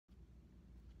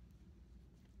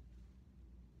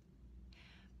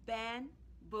Banned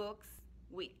Books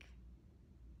Week.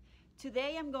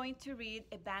 Today I'm going to read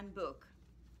a banned book,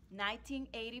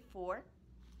 1984,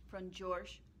 from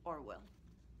George Orwell.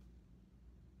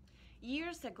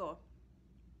 Years ago,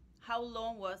 how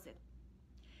long was it?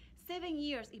 7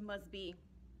 years it must be.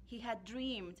 He had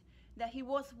dreamed that he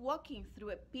was walking through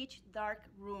a pitch-dark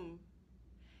room,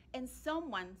 and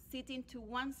someone sitting to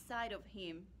one side of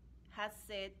him had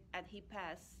said as he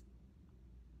passed,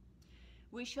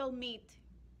 "We shall meet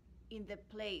in the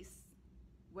place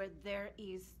where there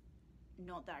is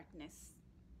no darkness."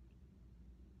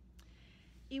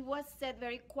 It was said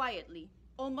very quietly,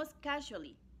 almost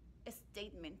casually, a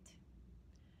statement,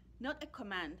 not a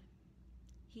command.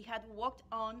 He had walked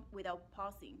on without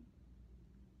pausing.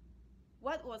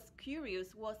 What was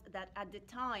curious was that at the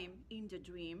time in the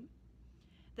dream,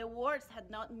 the words had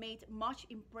not made much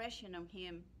impression on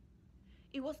him.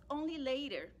 It was only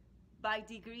later, by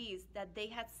degrees, that they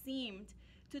had seemed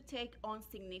to take on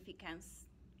significance.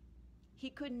 He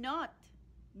could not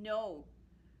know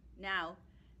now,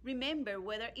 remember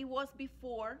whether it was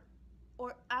before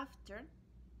or after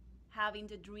having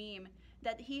the dream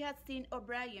that he had seen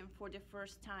O'Brien for the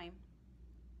first time.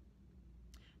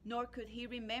 Nor could he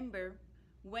remember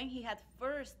when he had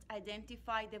first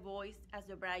identified the voice as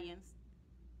O'Brien's.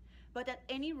 But at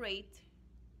any rate,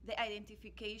 the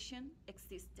identification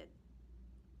existed.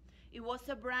 It was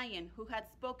O'Brien who had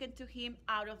spoken to him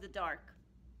out of the dark.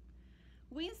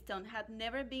 Winston had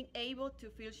never been able to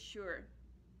feel sure.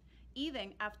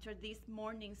 Even after this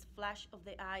morning's flash of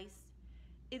the eyes,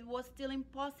 it was still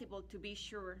impossible to be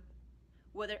sure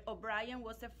whether O'Brien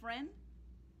was a friend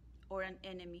or an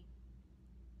enemy.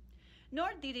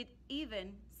 Nor did it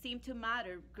even seem to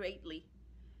matter greatly.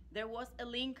 There was a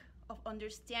link of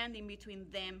understanding between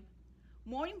them,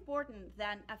 more important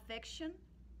than affection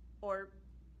or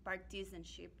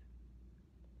partisanship.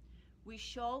 "We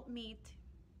shall meet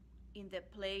in the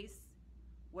place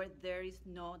where there is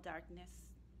no darkness,"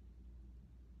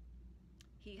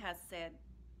 he has said.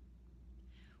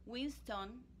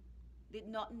 Winston did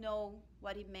not know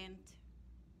what it meant,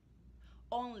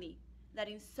 only that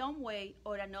in some way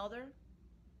or another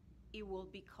it will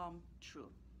become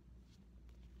true.